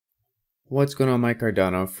What's going on, my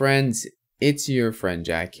Cardano friends? It's your friend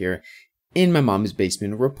Jack here in my mom's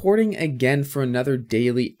basement, reporting again for another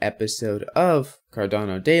daily episode of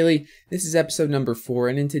Cardano Daily. This is episode number 4,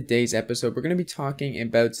 and in today's episode we're going to be talking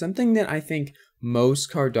about something that I think most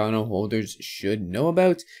Cardano holders should know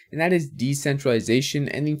about, and that is decentralization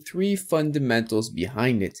and the 3 fundamentals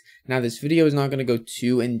behind it. Now, this video is not going to go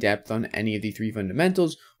too in depth on any of the 3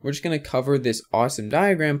 fundamentals. We're just going to cover this awesome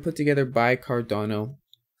diagram put together by Cardano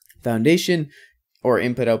Foundation, or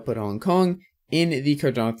Input Output Hong Kong, in the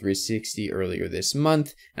Cardano 360 earlier this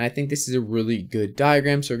month. And I think this is a really good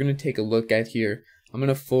diagram, so we're going to take a look at here. I'm going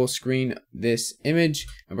to full screen this image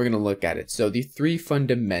and we're going to look at it. So the 3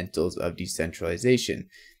 fundamentals of decentralization.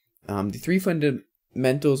 The 3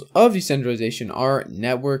 fundamentals of decentralization are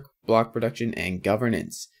network, block production, and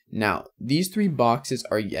governance. Now, these 3 boxes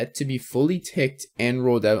are yet to be fully ticked and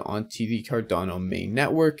rolled out onto the Cardano main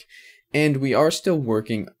network. And we are still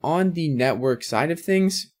working on the network side of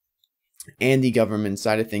things and the government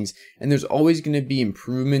side of things. And there's always going to be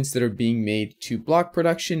improvements that are being made to block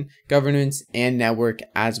production, governance, and network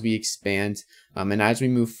as we expand and as we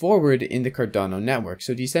move forward in the Cardano network.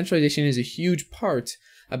 So decentralization is a huge part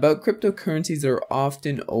about cryptocurrencies that are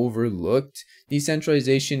often overlooked.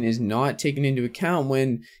 Decentralization is not taken into account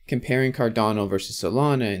when comparing Cardano versus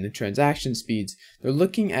Solana and the transaction speeds. They're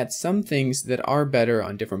looking at some things that are better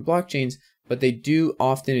on different blockchains, but they do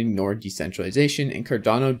often ignore decentralization, and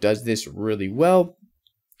Cardano does this really well.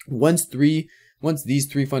 Once these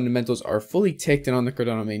 3 fundamentals are fully ticked and on the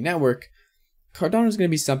Cardano main network, Cardano is going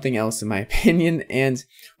to be something else in my opinion. And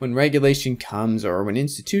when regulation comes, or when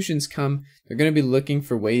institutions come, they're going to be looking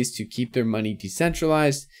for ways to keep their money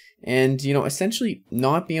decentralized and, essentially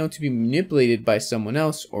not being able to be manipulated by someone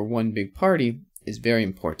else or one big party is very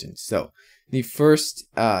important. So the first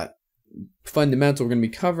fundamental we're going to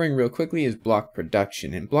be covering real quickly is block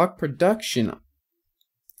production. And block production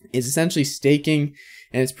is essentially staking,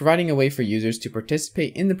 and it's providing a way for users to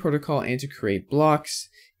participate in the protocol and to create blocks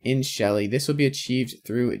in Shelley. This will be achieved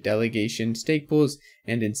through delegation, stake pools,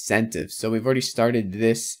 and incentives. So we've already started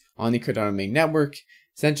this on the Cardano main network,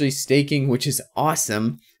 essentially staking, which is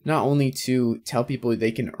awesome, not only to tell people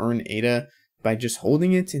they can earn ADA by just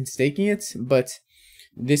holding it and staking it, but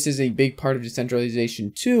this is a big part of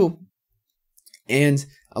decentralization too, and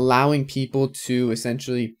allowing people to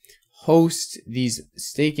essentially host these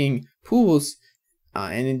staking pools,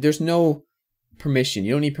 and there's no permission.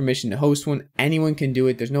 You don't need permission to host one. Anyone can do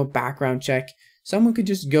it. There's no background check. Someone could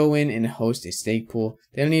just go in and host a stake pool.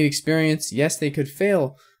 They don't need experience. Yes, they could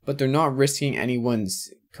fail, but they're not risking anyone's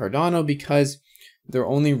Cardano because they're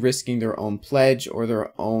only risking their own pledge or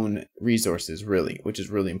their own resources, really, which is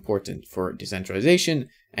really important for decentralization.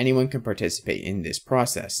 Anyone can participate in this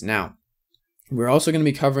process. Now, we're also going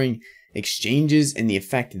to be covering exchanges and the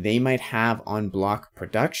effect they might have on block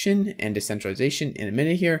production and decentralization in a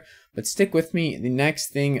minute here, but stick with me. The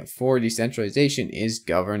next thing for decentralization is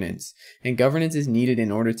governance, and governance is needed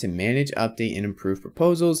in order to manage, update, and improve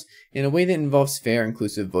proposals in a way that involves fair,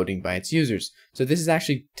 inclusive voting by its users. So this is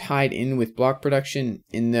actually tied in with block production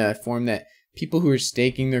in the form that people who are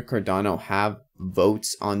staking their Cardano have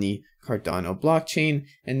votes on the Cardano blockchain,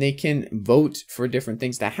 and they can vote for different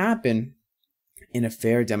things that happen in a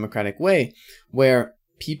fair, democratic way, where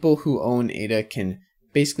people who own ADA can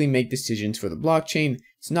basically make decisions for the blockchain.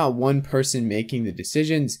 It's not one person making the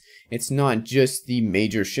decisions. It's not just the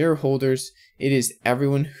major shareholders. It is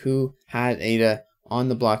everyone who has ADA on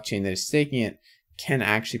the blockchain that is staking it can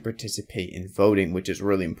actually participate in voting, which is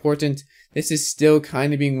really important. This is still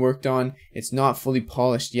kind of being worked on. It's not fully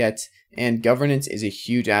polished yet, and governance is a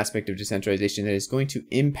huge aspect of decentralization that is going to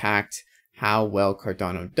impact how well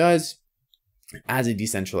Cardano does as a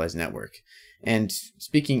decentralized network. And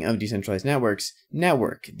speaking of decentralized networks,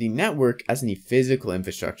 the network as the physical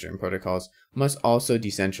infrastructure and protocols must also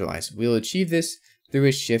decentralize. We'll achieve this through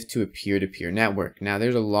a shift to a peer-to-peer network. Now,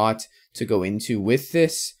 there's a lot to go into with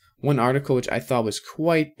this. One article which I thought was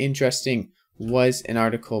quite interesting was an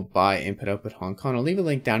article by Input Output Hong Kong. I'll leave a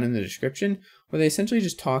link down in the description, where they essentially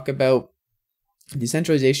just talk about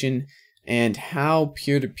decentralization and how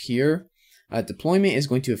peer-to-peer deployment is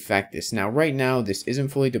going to affect this. Now, right now, this isn't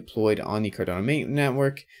fully deployed on the Cardano main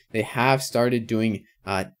network. They have started doing,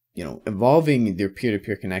 evolving their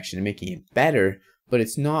peer-to-peer connection and making it better, but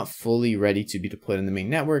it's not fully ready to be deployed on the main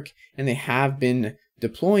network. And they have been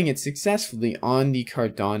deploying it successfully on the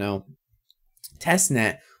Cardano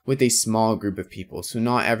testnet with a small group of people. So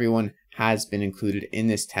not everyone has been included in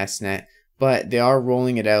this testnet, but they are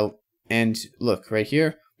rolling it out. And look right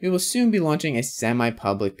here, we will soon be launching a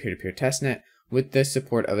semi-public peer-to-peer testnet with the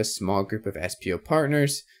support of a small group of SPO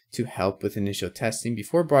partners. to help with initial testing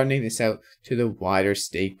before broadening this out to the wider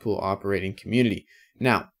stake pool operating community.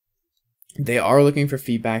 Now, they are looking for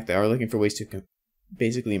feedback. They are looking for ways to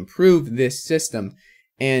basically improve this system.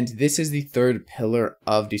 And this is the third pillar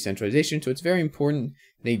of decentralization. So it's very important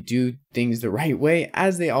they do things the right way,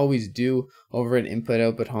 as they always do over at Input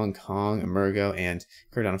Output Hong Kong, Emergo, and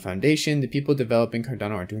Cardano Foundation. The people developing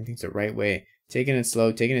Cardano are doing things the right way, taking it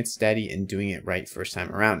slow, taking it steady, and doing it right first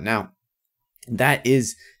time around. Now, that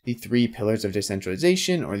is the three pillars of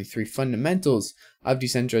decentralization, or the three fundamentals of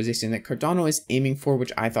decentralization that Cardano is aiming for,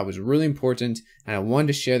 which I thought was really important. And I wanted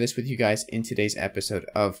to share this with you guys in today's episode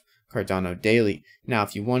of Cardano Daily. Now,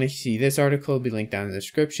 if you want to see this article, it'll be linked down in the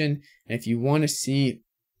description. And if you want to see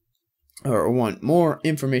or want more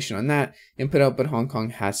information on that, Input Output Hong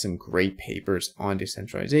Kong has some great papers on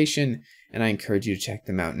decentralization, and I encourage you to check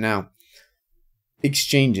them out. Now,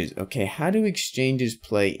 exchanges. Okay, how do exchanges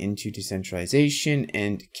play into decentralization,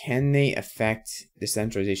 and can they affect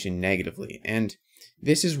decentralization negatively? And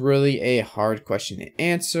this is really a hard question to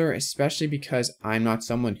answer, especially because I'm not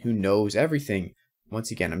someone who knows everything.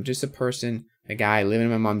 Once again, I'm just a person, a guy living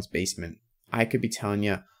in my mom's basement. I could be telling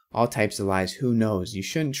you all types of lies. Who knows? You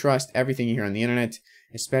shouldn't trust everything you hear on the internet,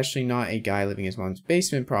 especially not a guy living in his mom's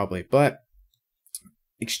basement probably. But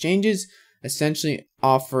exchanges essentially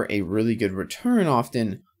offer a really good return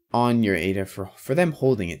often on your ADA for them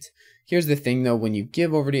holding it. Here's the thing though, when you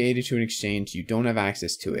give over the ADA to an exchange, you don't have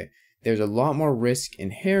access to it. There's a lot more risk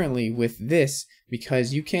inherently with this,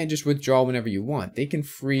 because you can't just withdraw whenever you want. They can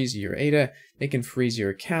freeze your ADA, they can freeze your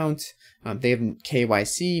account. They have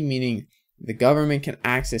KYC, meaning the government can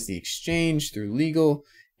access the exchange through legal,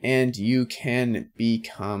 and you can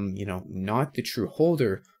become, not the true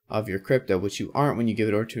holder of your crypto, which you aren't when you give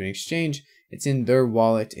it over to an exchange. It's in their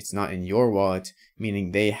wallet, it's not in your wallet,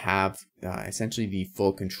 meaning they have essentially the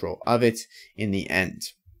full control of it in the end.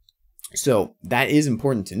 So that is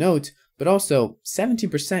important to note, but also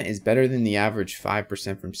 17% is better than the average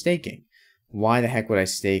 5% from staking. Why the heck would I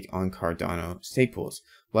stake on Cardano stake pools?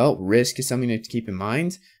 Well, risk is something to keep in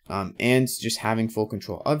mind, and just having full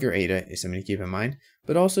control of your ADA is something to keep in mind,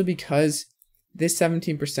 but also because this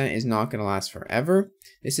 17% is not going to last forever.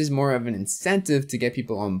 This is more of an incentive to get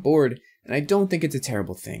people on board, and I don't think it's a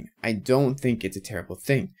terrible thing.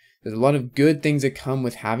 There's a lot of good things that come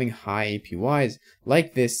with having high APYs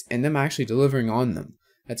like this and them actually delivering on them.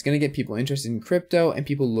 That's going to get people interested in crypto and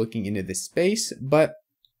people looking into this space, but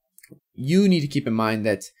you need to keep in mind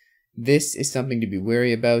that this is something to be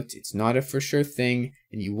wary about. It's not a for sure thing,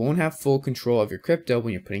 and you won't have full control of your crypto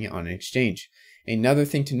when you're putting it on an exchange. Another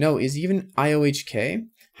thing to note is even IOHK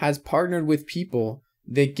has partnered with people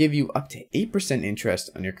that give you up to 8% interest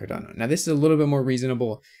on your Cardano. Now, this is a little bit more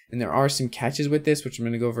reasonable, and there are some catches with this, which I'm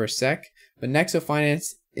going to go over a sec. But Nexo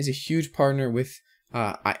Finance is a huge partner with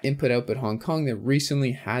Input Output Hong Kong that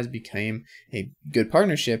recently has become a good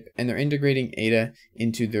partnership, and they're integrating ADA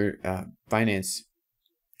into their finance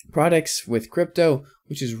products with crypto,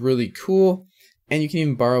 which is really cool. And you can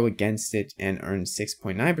even borrow against it and earn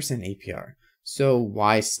 6.9% APR. So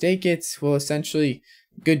why stake it? Well, essentially,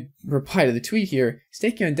 good reply to the tweet here,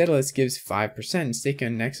 staking on Daedalus gives 5%, and staking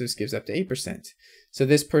on Nexus gives up to 8%. So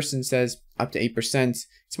this person says up to 8%.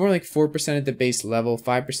 It's more like 4% at the base level,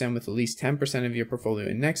 5% with at least 10% of your portfolio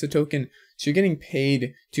in Nexo token. So you're getting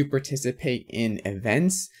paid to participate in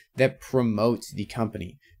events that promote the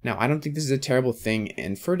company. Now, I don't think this is a terrible thing,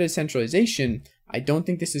 and for decentralization, I don't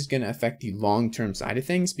think this is going to affect the long-term side of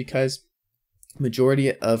things, because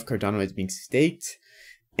majority of Cardano is being staked,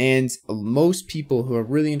 and most people who are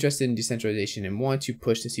really interested in decentralization and want to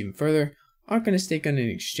push this even further aren't going to stake on an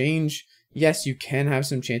exchange. Yes, you can have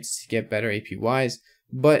some chances to get better APYs,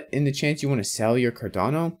 but in the chance you want to sell your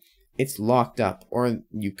Cardano, it's locked up, or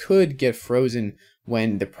you could get frozen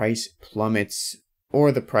when the price plummets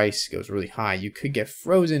or the price goes really high. You could get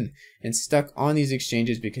frozen and stuck on these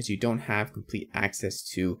exchanges because you don't have complete access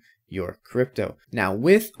to your crypto. Now,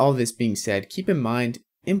 with all this being said, keep in mind,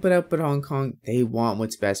 Input Output Hong Kong, they want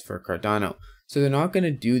what's best for Cardano. So they're not going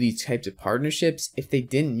to do these types of partnerships if they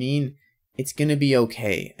didn't mean it's going to be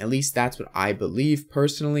okay. At least that's what I believe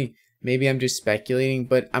personally. Maybe I'm just speculating,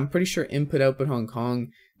 but I'm pretty sure Input Output Hong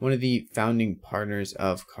Kong, one of the founding partners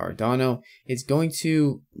of Cardano, is going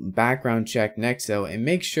to background check Nexo and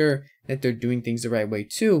make sure that they're doing things the right way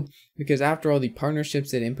too, because after all, the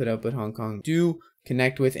partnerships that Input Output Hong Kong do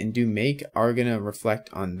connect with and do make are going to reflect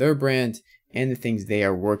on their brand and the things they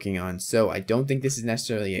are working on. So I don't think this is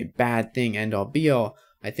necessarily a bad thing, end all be all.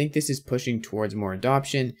 I think this is pushing towards more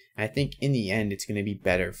adoption. I think in the end, it's going to be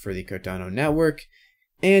better for the Cardano network.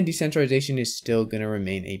 And decentralization is still going to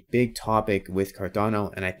remain a big topic with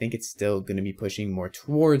Cardano, and I think it's still going to be pushing more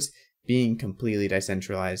towards being completely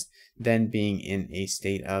decentralized than being in a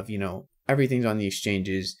state of, everything's on the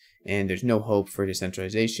exchanges and there's no hope for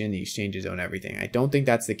decentralization. The exchanges own everything. I don't think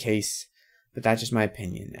that's the case, but that's just my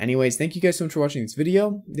opinion. Anyways, thank you guys so much for watching this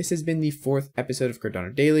video. This has been the 4th episode of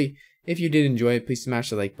Cardano Daily. If you did enjoy it, please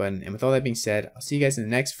smash the like button. And with all that being said, I'll see you guys in the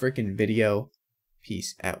next freaking video.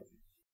 Peace out.